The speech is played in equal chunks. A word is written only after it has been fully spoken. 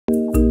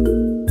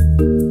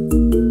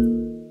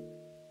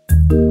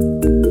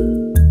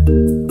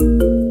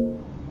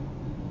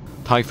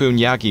Typhoon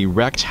Yagi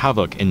wreaked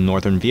havoc in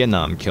northern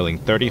Vietnam, killing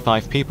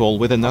 35 people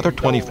with another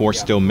 24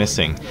 still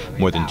missing.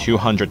 More than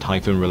 200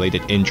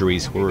 typhoon-related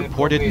injuries were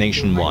reported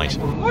nationwide.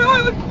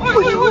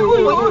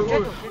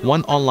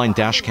 One online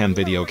dashcam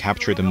video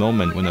captured the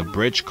moment when a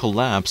bridge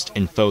collapsed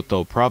in Pho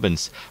Tho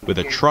province, with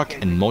a truck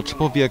and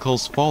multiple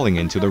vehicles falling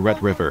into the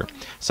Red River.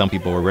 Some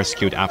people were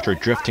rescued after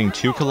drifting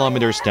 2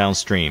 kilometers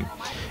downstream.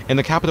 In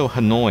the capital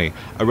Hanoi,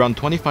 around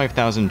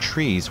 25,000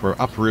 trees were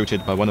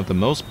uprooted by one of the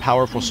most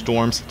powerful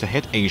storms to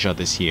hit Asia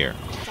this year.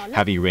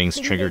 Heavy rains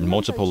triggered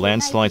multiple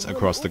landslides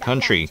across the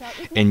country.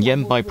 In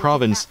Yen Bai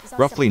province,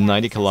 roughly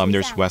 90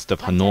 kilometers west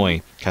of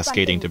Hanoi,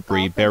 cascading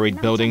debris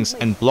buried buildings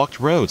and blocked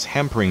roads,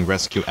 hampering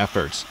rescue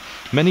efforts.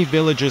 Many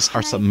villages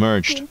are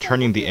submerged,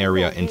 turning the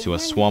area into a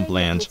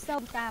swampland.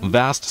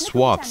 Vast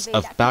swaths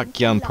of Bac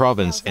Giang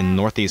province in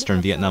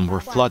northeastern Vietnam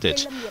were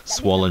flooded.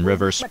 Swollen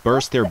rivers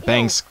burst their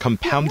banks,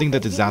 compounding the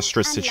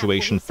disastrous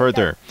situation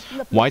further.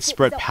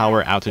 Widespread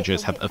power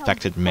outages have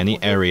affected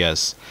many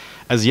areas.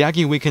 As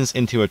Yagi weakens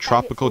into a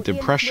tropical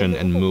depression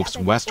and moves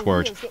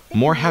westward,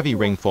 more heavy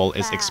rainfall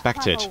is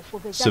expected.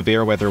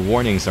 Severe weather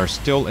warnings are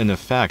still in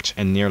effect,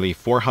 and nearly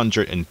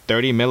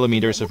 430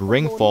 millimeters of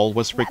rainfall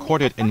was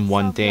recorded in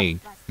one day.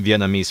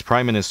 Vietnamese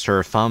Prime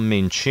Minister Pham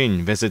Minh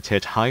Chinh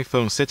visited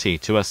Haiphong City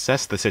to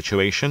assess the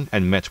situation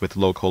and met with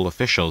local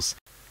officials.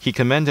 He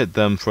commended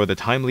them for the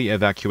timely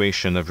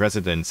evacuation of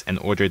residents and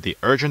ordered the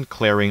urgent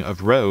clearing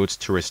of roads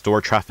to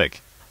restore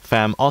traffic.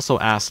 Pham also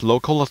asked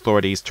local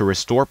authorities to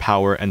restore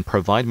power and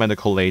provide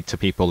medical aid to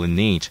people in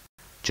need.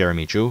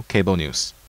 Jeremy Zhu, Cable News.